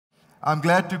I'm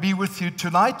glad to be with you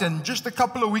tonight. And just a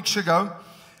couple of weeks ago,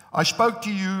 I spoke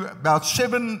to you about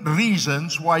 7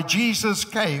 reasons why Jesus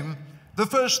came the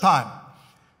first time.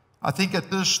 I think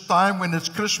at this time when it's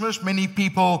Christmas, many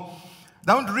people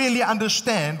don't really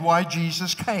understand why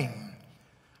Jesus came.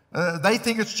 They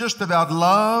think it's just about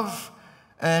love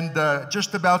and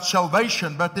just about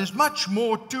salvation, but there's much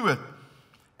more to it.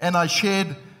 And I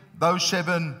shared those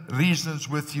 7 reasons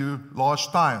with you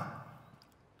last time.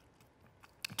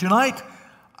 Tonight,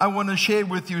 I want to share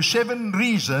with you 7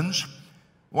 reasons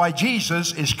why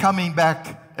Jesus is coming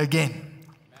back again.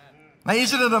 Now,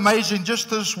 isn't it amazing?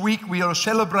 Just this week, we are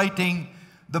celebrating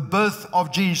the birth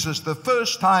of Jesus, the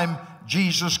first time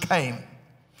Jesus came.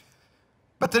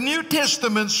 But the New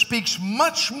Testament speaks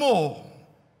much more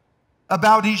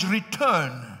about his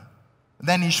return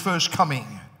than his first coming.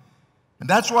 And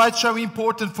that's why it's so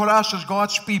important for us as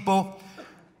God's people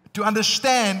to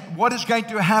understand what is going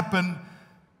to happen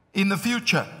in the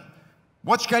future.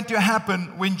 What's going to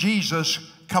happen when Jesus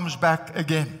comes back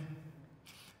again.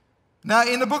 Now,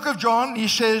 in the book of John, he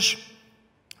says,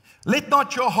 "Let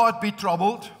not your heart be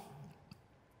troubled.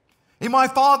 In my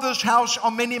Father's house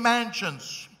are many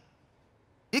mansions.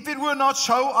 If it were not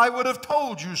so, I would have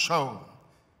told you so.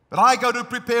 But I go to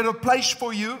prepare a place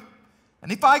for you.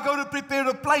 And if I go to prepare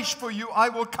a place for you, I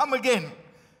will come again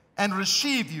and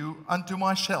receive you unto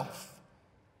myself."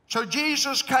 So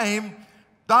Jesus came,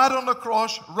 died on the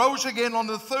cross, rose again on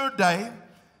the 3rd day,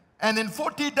 and then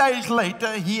 40 days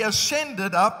later, he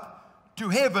ascended up to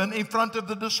heaven in front of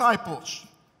the disciples.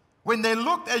 When they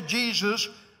looked at Jesus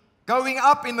going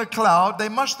up in the cloud, they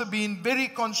must have been very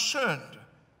concerned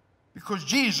because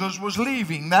Jesus was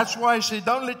leaving. That's why he said,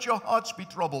 "Don't let your hearts be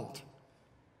troubled.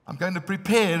 I'm going to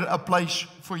prepare a place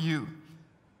for you.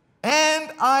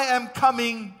 And I am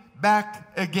coming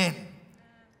back again."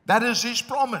 That is his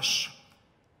promise.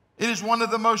 It is one of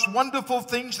the most wonderful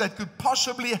things that could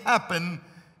possibly happen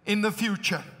in the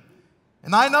future.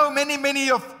 And I know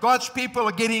many of God's people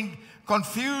are getting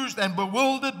confused and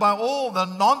bewildered by all the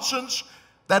nonsense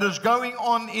that is going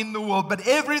on in the world. But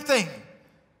everything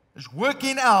is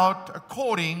working out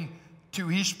according to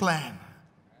his plan.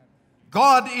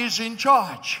 God is in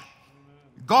charge.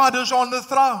 God is on the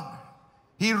throne.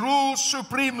 He rules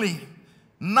supremely.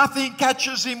 Nothing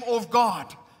catches him off guard.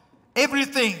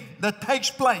 Everything that takes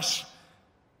place,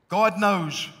 God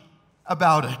knows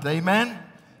about it. Amen?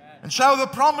 And so the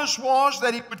promise was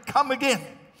that he would come again.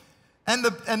 And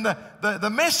the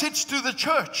message to the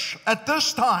church at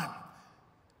this time,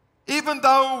 even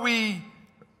though we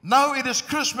know it is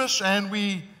Christmas and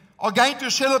we are going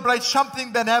to celebrate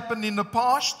something that happened in the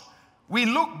past, we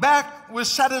look back with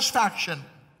satisfaction,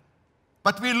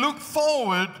 but we look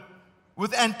forward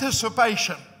with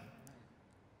anticipation.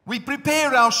 We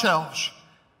prepare ourselves,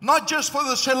 not just for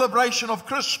the celebration of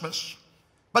Christmas,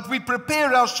 but we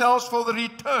prepare ourselves for the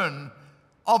return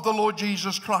of the Lord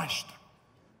Jesus Christ.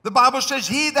 The Bible says,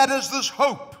 "He that has this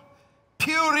hope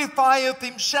purifieth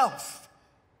himself,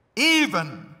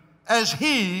 even as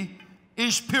he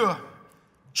is pure."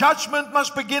 Judgment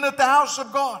must begin at the house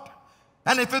of God.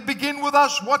 And if it begin with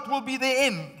us, what will be the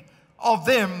end of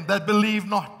them that believe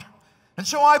not? And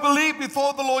so I believe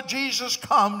before the Lord Jesus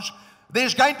comes,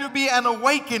 there's going to be an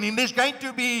awakening. There's going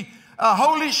to be a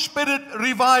Holy Spirit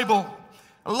revival.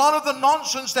 A lot of the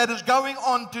nonsense that is going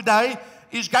on today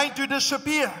is going to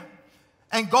disappear.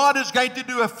 And God is going to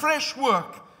do a fresh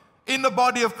work in the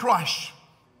body of Christ.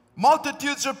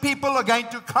 Multitudes of people are going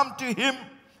to come to him.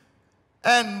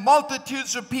 And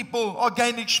multitudes of people are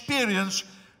going to experience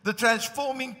the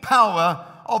transforming power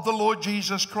of the Lord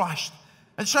Jesus Christ.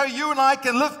 And so you and I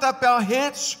can lift up our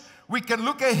heads. We can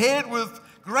look ahead with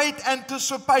great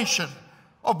anticipation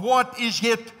of what is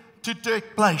yet to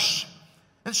take place.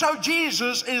 And so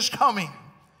Jesus is coming.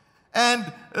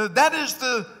 And that is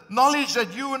the knowledge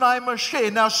that you and I must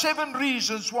share. Now, 7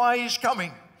 reasons why he's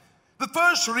coming. The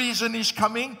first reason he's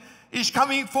coming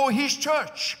for his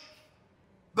church,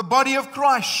 the body of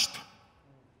Christ.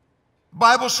 The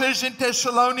Bible says in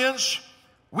Thessalonians,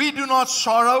 "We do not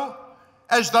sorrow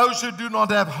as those who do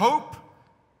not have hope.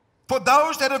 For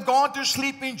those that have gone to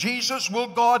sleep in Jesus will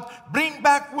God bring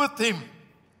back with him.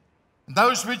 And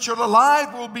those which are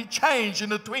alive will be changed in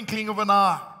the twinkling of an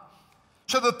eye."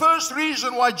 So the first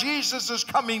reason why Jesus is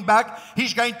coming back,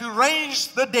 he's going to raise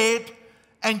the dead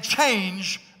and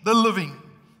change the living.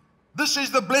 This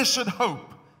is the blessed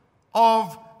hope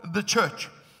of the church.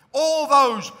 All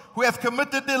those who have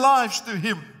committed their lives to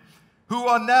him, who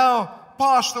are now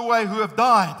passed away, who have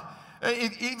died,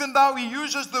 even though he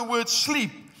uses the word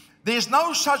sleep, there's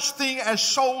no such thing as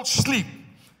soul sleep.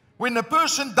 When a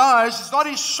person dies, it's not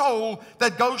his soul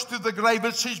that goes to the grave,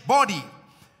 it's his body.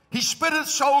 his spirit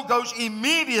soul goes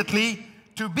immediately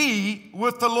to be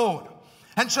with the Lord.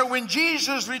 And so when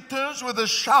Jesus returns with a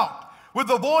shout, with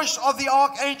the voice of the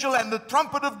archangel and the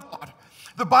trumpet of God,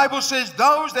 the Bible says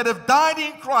those that have died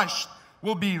in Christ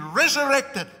will be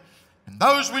resurrected, and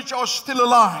those which are still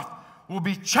alive will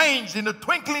be changed in the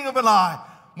twinkling of an eye.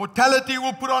 Mortality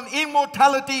will put on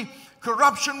immortality,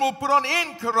 corruption will put on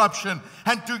incorruption,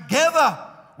 and together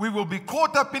we will be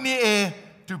caught up in the air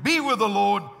to be with the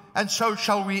Lord, and so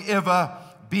shall we ever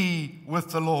be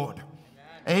with the Lord.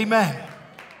 Amen.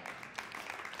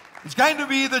 It's going to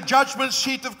be the judgment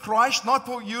seat of Christ, not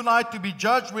for you and I to be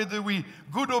judged whether we're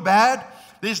good or bad.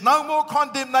 There's no more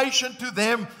condemnation to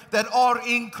them that are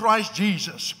in Christ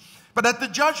Jesus. But at the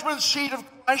judgment seat of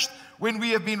Christ, when we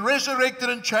have been resurrected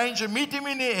and changed and meet Him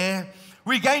in the air,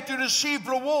 we're going to receive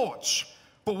rewards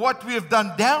for what we have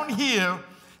done down here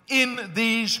in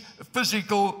these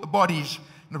physical bodies.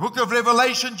 In the book of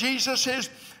Revelation, Jesus says,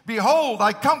 "Behold,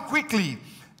 I come quickly,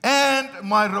 and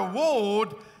my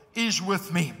reward is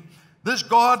with me." This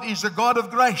God is a God of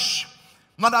grace.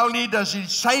 Not only does He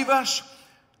save us,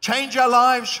 change our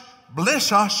lives,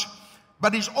 bless us,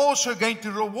 but He's also going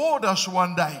to reward us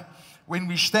one day when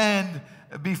we stand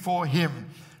before Him.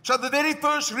 So the very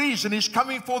first reason is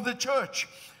coming for the church.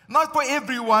 Not for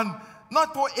everyone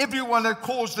that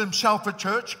calls themselves a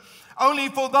church, only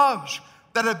for those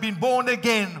that have been born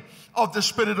again of the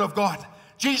Spirit of God.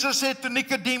 Jesus said to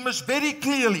Nicodemus very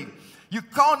clearly, you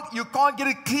can't get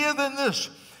it clearer than this.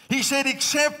 He said,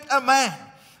 except a man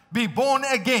be born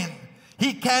again,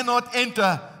 he cannot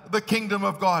enter the kingdom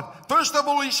of God. First of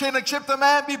all, he said, except a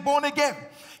man be born again,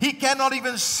 he cannot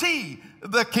even see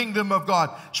the kingdom of God.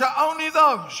 So only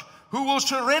those who will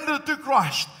surrender to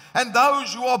Christ and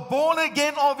those who are born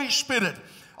again of His Spirit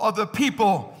are the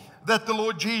people that the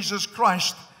Lord Jesus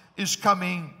Christ is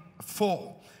coming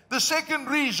for. The second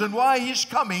reason why He's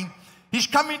coming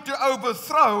to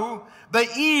overthrow the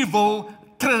evil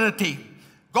Trinity.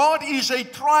 God is a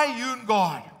triune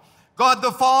God. God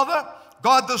the Father,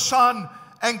 God the Son,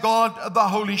 and God the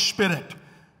Holy Spirit.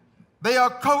 They are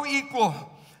co-equal,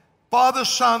 Father,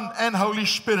 Son, and Holy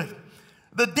Spirit.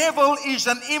 The devil is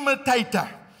an imitator.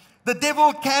 The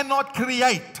devil cannot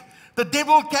create. The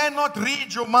devil cannot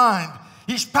read your mind.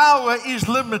 His power is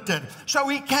limited. So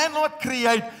he cannot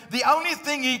create. The only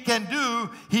thing he can do,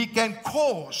 he can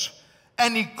cause.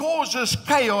 And he causes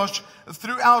chaos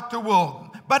throughout the world.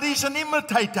 But he's an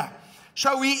imitator.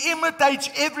 So he imitates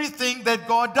everything that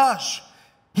God does.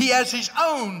 He has his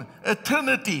own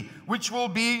trinity, which will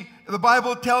be, the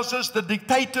Bible tells us, the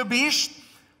dictator beast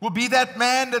will be that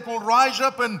man that will rise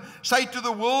up and say to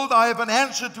the world, I have an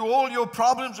answer to all your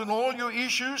problems and all your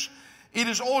issues. It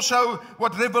is also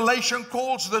what Revelation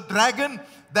calls the dragon.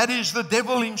 That is the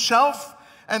devil himself.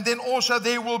 And then also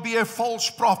there will be a false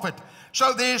prophet.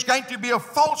 So there's going to be a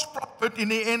false prophet in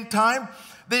the end time.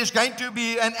 There's going to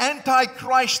be an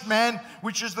antichrist man,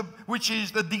 which is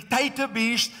the dictator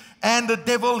beast and the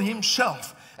devil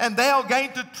himself. And they are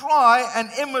going to try and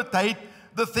imitate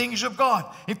the things of God.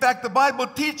 In fact, the Bible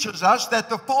teaches us that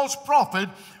the false prophet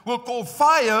will call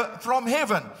fire from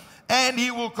heaven, and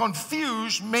he will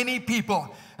confuse many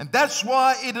people. And that's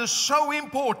why it is so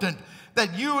important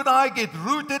that you and I get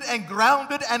rooted and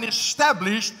grounded and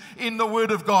established in the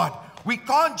Word of God. We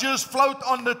can't just float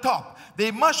on the top.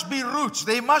 There must be roots.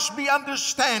 There must be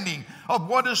understanding of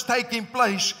what is taking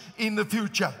place in the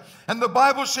future. And the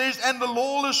Bible says, and the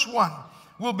lawless one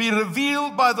will be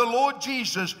revealed by the Lord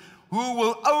Jesus, who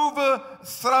will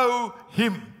overthrow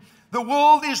him. The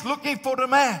world is looking for a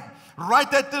man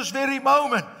right at this very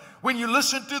moment. When you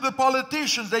listen to the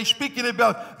politicians, they're speaking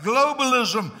about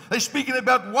globalism. They're speaking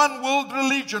about one world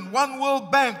religion, one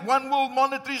world bank, one world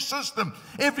monetary system.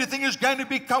 Everything is going to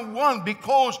become one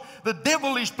because the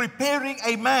devil is preparing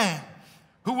a man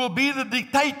who will be the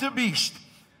dictator beast,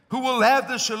 who will have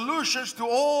the solutions to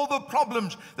all the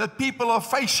problems that people are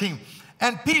facing.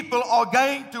 And people are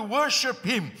going to worship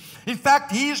him. In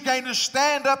fact, he is going to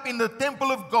stand up in the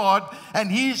temple of God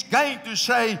and he's going to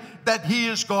say that he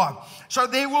is God. So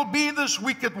there will be this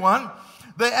wicked one.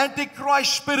 The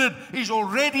Antichrist spirit is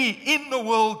already in the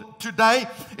world today.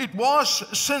 It was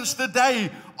since the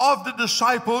day of the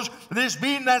disciples. There's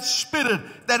been that spirit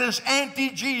that is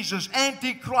anti-Jesus,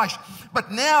 anti-Christ.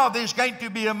 But now there's going to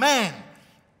be a man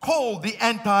called the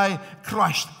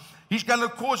Antichrist. He's going to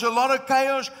cause a lot of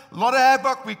chaos, a lot of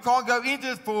havoc. We can't go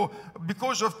into it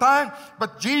because of time.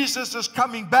 But Jesus is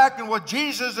coming back. And what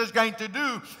Jesus is going to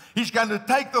do, he's going to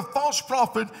take the false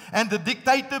prophet and the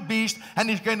dictator beast, and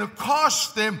he's going to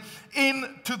cast them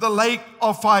into the lake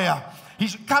of fire.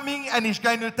 He's coming and he's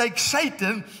going to take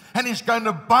Satan and he's going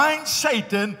to bind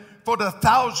Satan for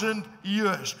 1,000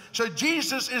 years. So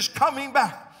Jesus is coming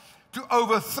back to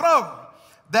overthrow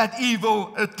that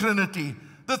evil trinity.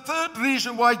 The third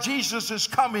reason why Jesus is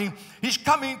coming, he's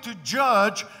coming to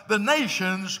judge the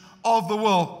nations of the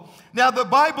world. Now, the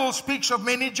Bible speaks of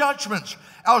many judgments.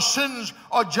 Our sins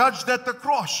are judged at the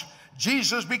cross.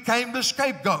 Jesus became the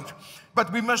scapegoat.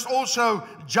 But we must also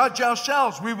judge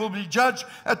ourselves. We will be judged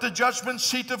at the judgment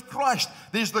seat of Christ.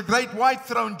 There's the great white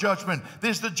throne judgment.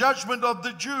 There's the judgment of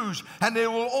the Jews. And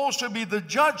there will also be the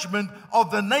judgment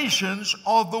of the nations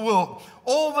of the world.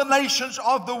 All the nations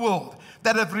of the world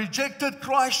that have rejected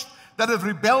Christ, that have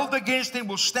rebelled against him,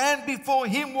 will stand before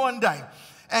him one day.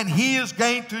 And he is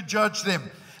going to judge them.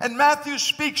 And Matthew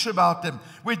speaks about them,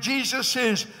 where Jesus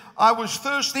says, I was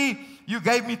thirsty, you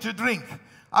gave me to drink.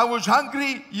 I was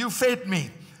hungry, you fed me.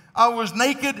 I was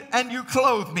naked and you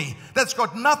clothed me. That's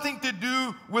got nothing to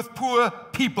do with poor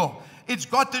people. It's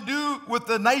got to do with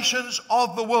the nations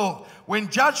of the world. When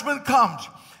judgment comes,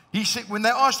 he said, when they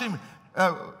asked him,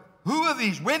 who are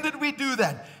these? When did we do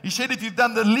that? He said, if you've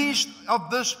done the least of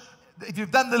this, if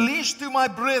you've done the least to my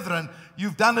brethren,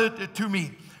 you've done it to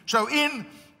me. So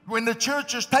when the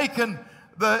church is taken,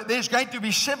 there's going to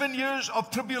be 7 years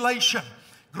of tribulation.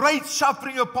 Great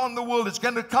suffering upon the world. It's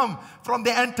going to come from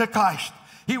the Antichrist.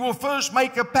 He will first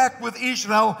make a pact with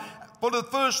Israel for the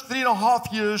first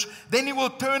 3.5 years. Then he will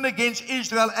turn against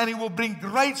Israel and he will bring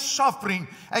great suffering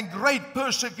and great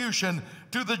persecution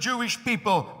to the Jewish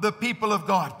people, the people of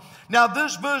God. Now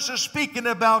this verse is speaking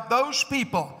about those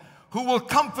people who will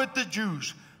comfort the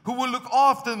Jews, who will look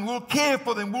after them, will care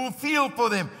for them, will feel for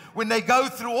them when they go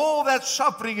through all that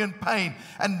suffering and pain.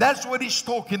 And that's what he's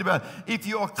talking about. If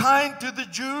you are kind to the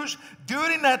Jews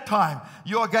during that time,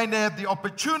 you are going to have the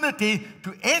opportunity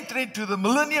to enter into the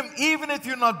millennium, even if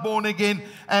you're not born again,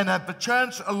 and have the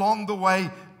chance along the way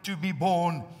to be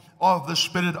born of the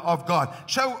Spirit of God.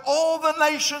 So all the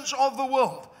nations of the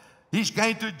world, he's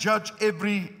going to judge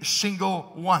every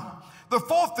single one. The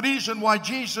fourth reason why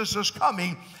Jesus is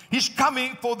coming, he's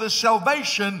coming for the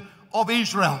salvation of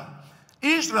Israel.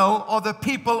 Israel are the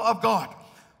people of God.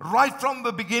 Right from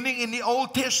the beginning in the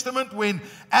Old Testament, when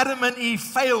Adam and Eve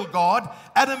failed God,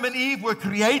 Adam and Eve were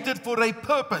created for a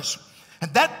purpose.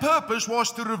 And that purpose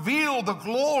was to reveal the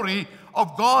glory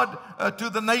of God to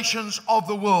the nations of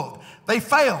the world. They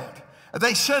failed.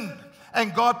 They sinned.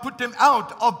 And God put them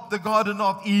out of the Garden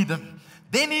of Eden.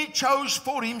 Then he chose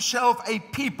for himself a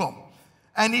people.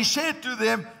 And he said to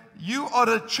them, you are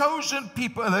a chosen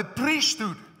people, a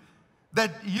priesthood, that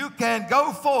you can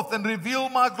go forth and reveal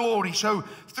my glory. So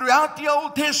throughout the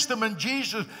Old Testament,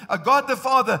 Jesus, God the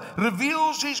Father,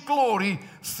 reveals his glory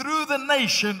through the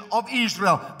nation of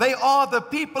Israel. They are the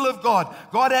people of God.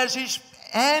 God has his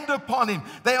hand upon him.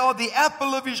 They are the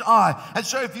apple of his eye. And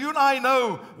so if you and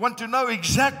I want to know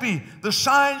exactly the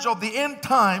signs of the end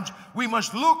times, we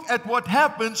must look at what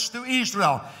happens to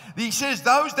Israel. He says,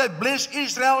 those that bless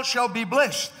Israel shall be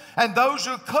blessed, and those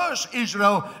who curse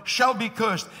Israel shall be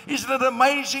cursed. Isn't it an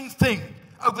amazing thing?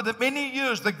 Over the many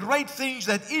years, the great things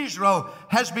that Israel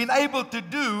has been able to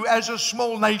do as a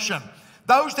small nation.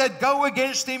 Those that go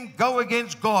against him go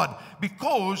against God,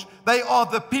 because they are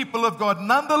the people of God.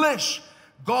 Nonetheless,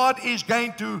 God is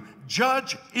going to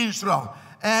judge Israel,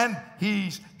 and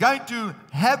he's going to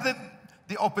have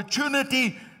the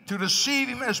opportunity to receive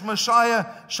him as Messiah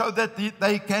so that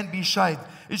they can be saved.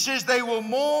 It says they will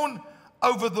mourn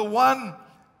over the one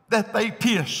that they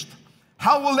pierced.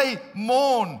 How will they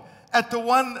mourn at the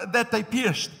one that they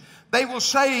pierced? They will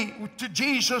say to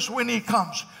Jesus when he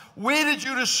comes, where did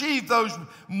you receive those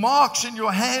marks in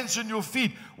your hands and your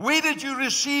feet? Where did you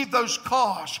receive those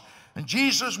scars? And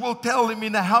Jesus will tell him,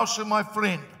 in the house of my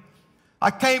friend.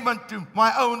 I came unto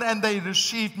my own and they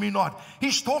received me not.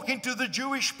 He's talking to the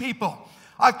Jewish people.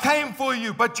 I came for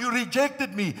you, but you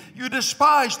rejected me. You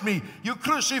despised me. You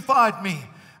crucified me.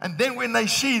 And then when they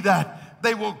see that,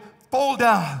 they will fall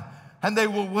down and they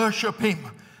will worship him.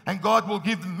 And God will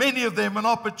give many of them an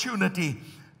opportunity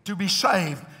to be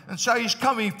saved. And so he's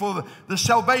coming for the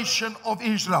salvation of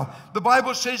Israel. The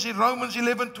Bible says in Romans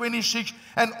 11:26,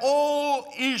 and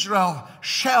all Israel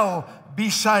shall be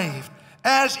saved.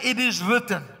 As it is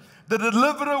written, the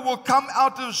deliverer will come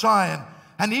out of Zion,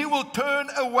 and he will turn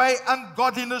away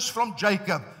ungodliness from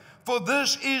Jacob. For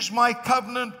this is my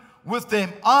covenant with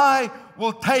them. I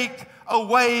will take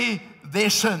away their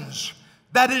sins.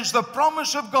 That is the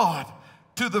promise of God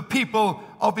to the people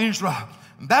of Israel.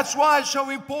 And that's why it's so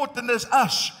important as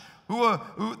us, who are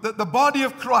the body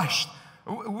of Christ.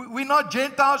 We're not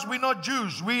Gentiles, we're not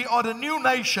Jews. We are the new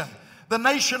nation, the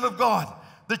nation of God,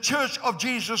 the church of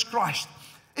Jesus Christ.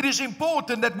 It is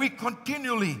important that we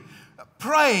continually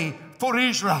pray for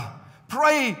Israel.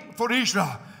 pray for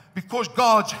Israel because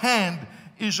God's hand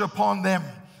is upon them.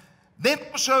 Then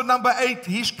also number 8,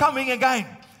 He's coming again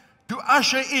to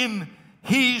usher in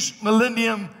His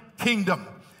millennium kingdom.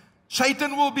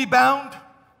 Satan will be bound.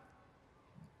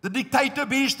 The dictator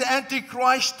beast, the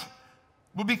Antichrist,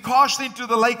 will be cast into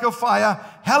the lake of fire.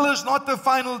 Hell is not the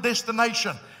final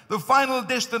destination. The final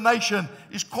destination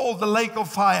is called the lake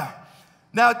of fire.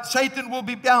 Now, Satan will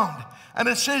be bound. And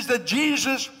it says that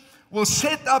Jesus will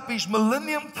set up His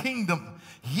millennium kingdom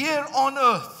here on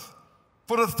earth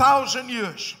for 1,000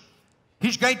 years.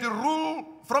 He's going to rule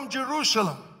from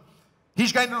Jerusalem.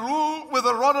 He's going to rule with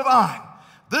a rod of iron.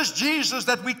 This Jesus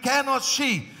that we cannot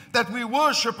see, that we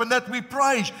worship and that we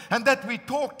praise and that we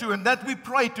talk to and that we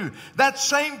pray to, that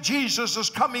same Jesus is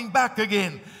coming back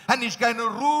again. And He's going to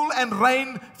rule and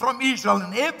reign from Israel.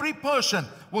 And every person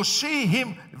will see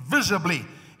Him visibly.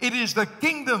 It is the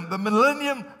kingdom, the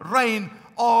millennium reign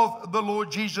of the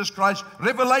Lord Jesus Christ.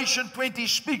 Revelation 20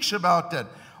 speaks about that.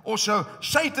 Also,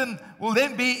 Satan will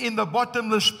then be in the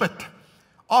bottomless pit.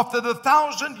 After the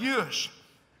 1,000 years,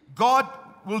 God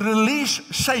will release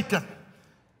Satan,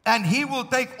 and he will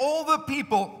take all the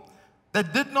people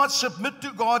that did not submit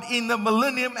to God in the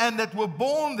millennium and that were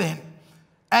born then,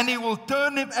 and he will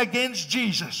turn them against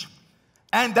Jesus.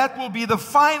 And that will be the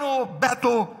final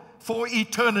battle for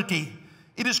eternity.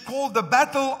 It is called the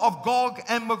battle of Gog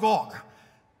and Magog.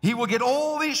 He will get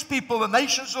all these people, the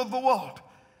nations of the world,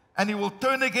 and he will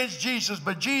turn against Jesus.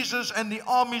 But Jesus and the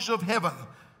armies of heaven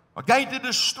are going to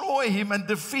destroy him and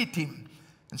defeat him.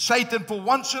 And Satan, for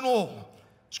once and all,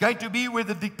 is going to be with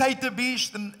the dictator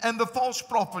beast and the false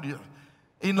prophet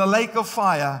in the lake of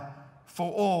fire for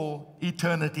all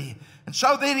eternity. And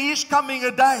so there is coming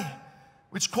a day,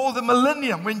 which is called the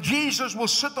millennium, when Jesus will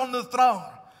sit on the throne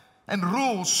and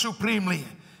rule supremely.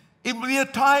 It will be a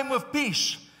time of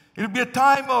peace. It will be a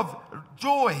time of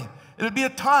joy. It will be a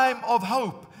time of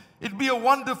hope. It will be a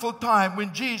wonderful time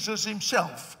when Jesus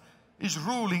Himself is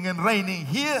ruling and reigning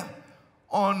here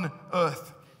on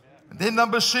earth. And then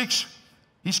number 6,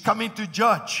 He's coming to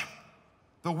judge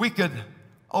the wicked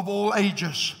of all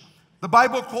ages. The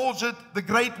Bible calls it the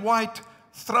great white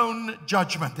throne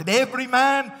judgment. And every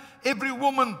man, every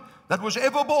woman that was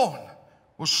ever born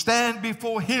will stand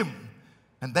before Him,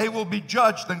 and they will be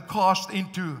judged and cast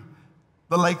into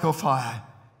the lake of fire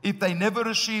if they never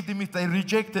received Him, if they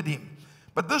rejected Him.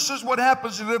 But this is what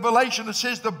happens in Revelation. It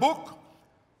says the book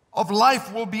of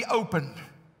life will be opened,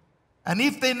 and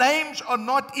if their names are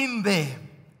not in there,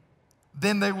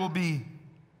 then they will be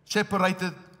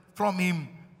separated from Him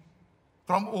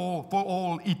for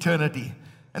all eternity.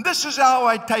 And this is how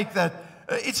I take that.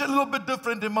 It's a little bit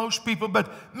different than most people,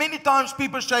 but many times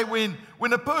people say when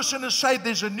a person is saved,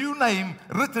 there's a new name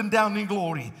written down in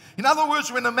glory. In other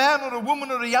words, when a man or a woman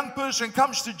or a young person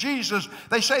comes to Jesus,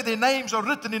 they say their names are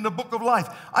written in the book of life.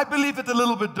 I believe it a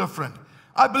little bit different.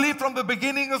 I believe from the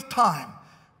beginning of time,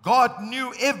 God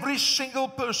knew every single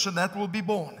person that will be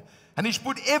born. And He's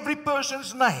put every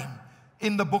person's name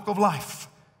in the book of life.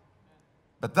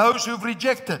 But those who've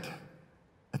rejected,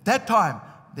 at that time,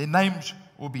 their names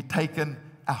will be taken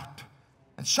out.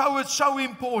 And so it's so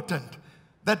important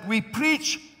that we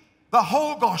preach the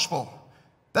whole gospel,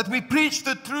 that we preach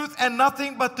the truth and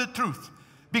nothing but the truth,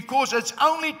 because it's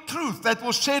only truth that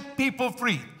will set people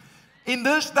free. In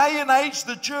this day and age,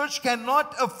 the church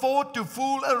cannot afford to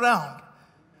fool around.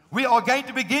 We are going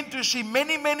to begin to see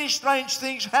many, many strange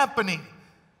things happening.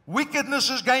 Wickedness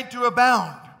is going to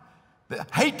abound. The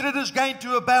hatred is going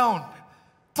to abound.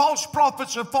 False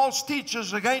prophets and false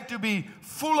teachers are going to be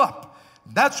full up.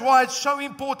 That's why it's so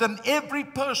important. Every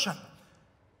person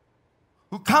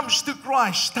who comes to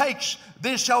Christ takes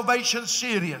their salvation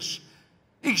serious.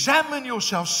 Examine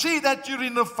yourself. See that you're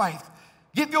in the faith.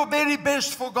 Give your very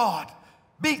best for God.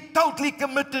 Be totally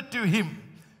committed to Him.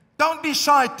 Don't be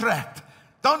sidetracked.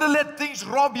 Don't let things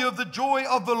rob you of the joy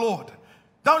of the Lord.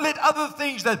 Don't let other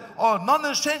things that are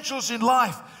non-essentials in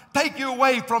life take you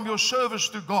away from your service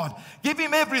to God. Give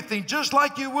Him everything, just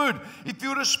like you would if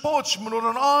you're a sportsman or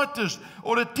an artist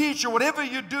or a teacher. Whatever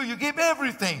you do, you give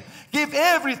everything. Give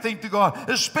everything to God,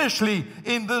 especially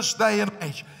in this day and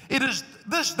age. It is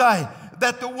this day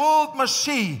that the world must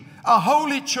see a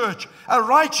holy church, a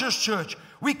righteous church.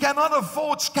 We cannot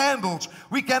afford scandals.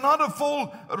 We cannot afford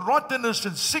rottenness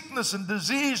and sickness and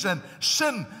disease and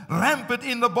sin rampant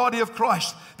in the body of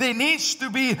Christ. There needs to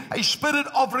be a spirit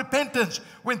of repentance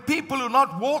when people who are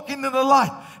not walking in the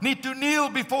light need to kneel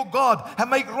before God and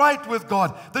make right with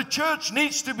God. The church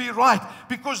needs to be right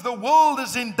because the world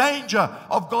is in danger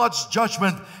of God's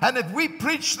judgment. And if we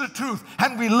preach the truth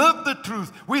and we live the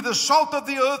truth, we're the salt of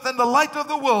the earth and the light of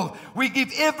the world. We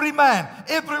give every man,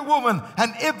 every woman,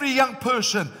 and every young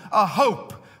person a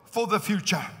hope for the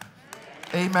future.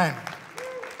 Amen.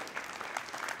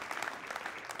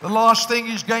 The last thing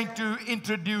is going to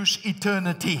introduce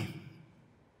eternity.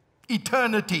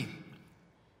 Eternity.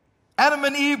 Adam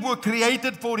and Eve were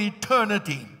created for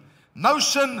eternity. No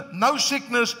sin, no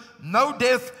sickness, no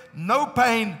death, no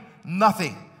pain,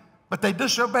 nothing. But they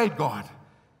disobeyed God.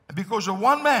 And because of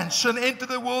one man, sin entered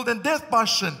the world, and death by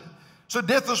sin. So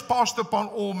death was passed upon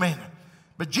all men.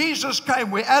 But Jesus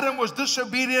came where Adam was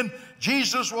disobedient.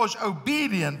 Jesus was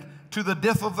obedient to the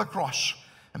death of the cross.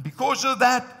 And because of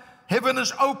that, heaven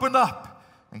is opened up,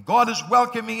 and God is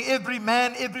welcoming every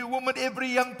man, every woman, every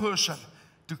young person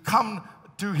to come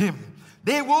to Him.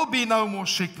 There will be no more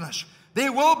sickness.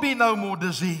 There will be no more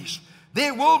disease.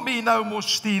 There will be no more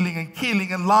stealing and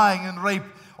killing and lying and rape.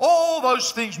 All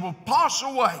those things will pass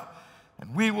away,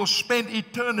 and we will spend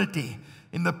eternity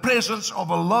in the presence of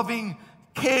a loving,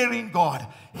 caring God.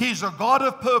 He's a God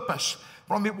of purpose.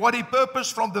 From what He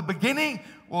purposed from the beginning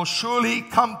will surely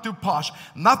come to pass.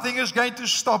 Nothing is going to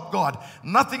stop God.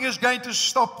 Nothing is going to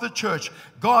stop the church.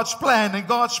 God's plan and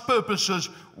God's purposes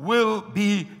will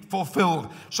be fulfilled.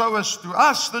 So as to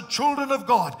us, the children of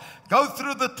God, go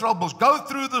through the troubles, go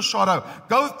through the sorrow,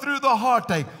 go through the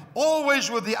heartache,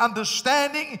 always with the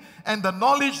understanding and the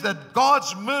knowledge that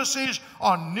God's mercies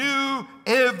are new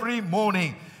every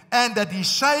morning, and that He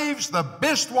saves the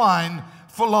best wine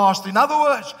for last. In other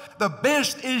words, the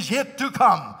best is yet to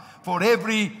come for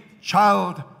every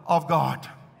child of God.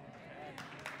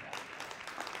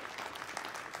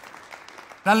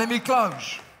 Now let me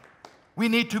close. We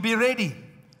need to be ready.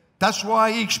 That's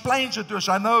why He explains it to us.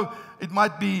 I know it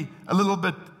might be a little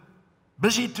bit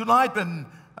busy tonight,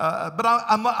 but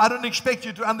I don't expect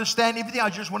you to understand everything. I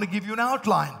just want to give you an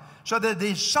outline so that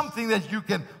there's something that you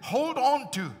can hold on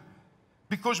to,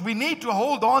 because we need to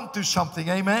hold on to something.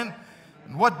 Amen.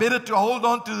 And what better to hold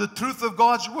on to the truth of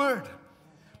God's Word?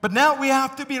 But now we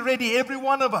have to be ready, every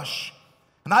one of us.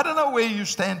 And I don't know where you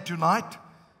stand tonight,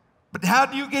 but how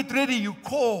do you get ready? You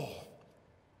call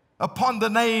upon the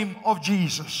name of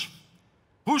Jesus.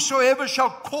 Whosoever shall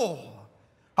call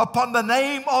upon the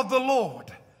name of the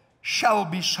Lord shall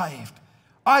be saved.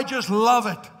 I just love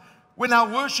it when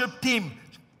our worship team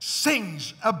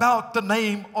sings about the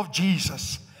name of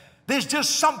Jesus. There's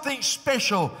just something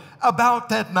special about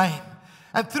that name.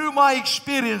 And through my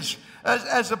experience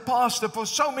as a pastor for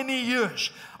so many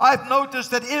years, I've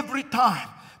noticed that every time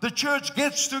the church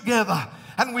gets together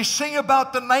and we sing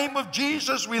about the name of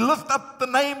Jesus, we lift up the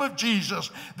name of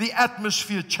Jesus, the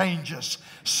atmosphere changes.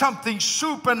 Something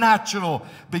supernatural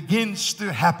begins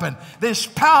to happen. There's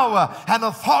power and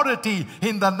authority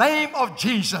in the name of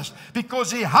Jesus,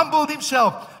 because He humbled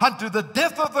Himself unto the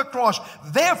death of the cross.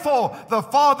 Therefore, the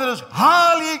Father has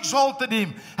highly exalted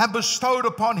Him and bestowed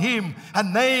upon Him a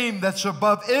name that's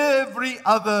above every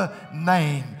other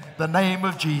name, the name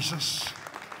of Jesus.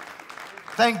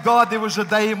 Thank God there was a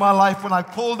day in my life when I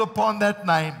called upon that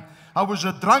name. I was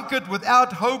a drunkard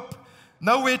without hope,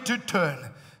 nowhere to turn.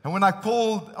 And when I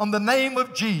called on the name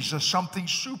of Jesus, something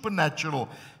supernatural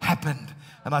happened.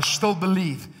 And I still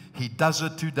believe He does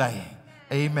it today.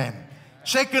 Amen.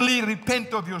 Secondly,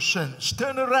 repent of your sins.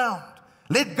 Turn around.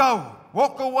 Let go.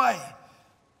 Walk away.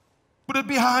 Put it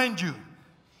behind you.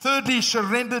 Thirdly,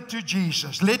 surrender to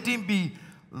Jesus. Let Him be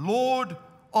Lord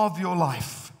of your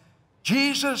life.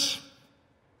 Jesus,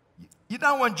 you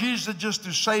don't want Jesus just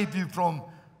to save you from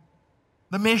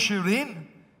the mess you're in.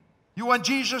 You want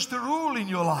Jesus to rule in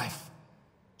your life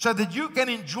so that you can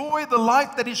enjoy the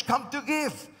life that He's come to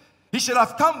give. He said,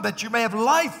 I've come that you may have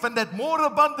life and that more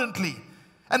abundantly.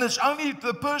 And it's only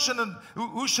the person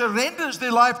who surrenders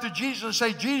their life to Jesus and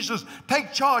say, Jesus,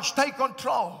 take charge, take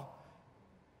control.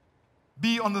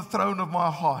 Be on the throne of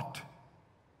my heart.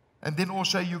 And then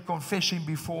also you confess Him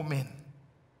before men.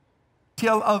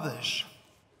 Tell others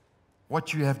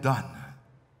what you have done.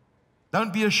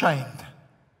 Don't be ashamed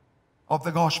of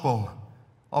the gospel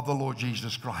of the Lord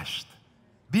Jesus Christ.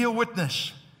 Be a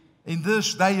witness in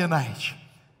this day and age.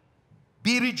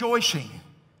 Be rejoicing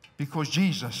because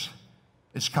Jesus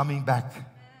is coming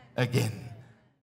back again.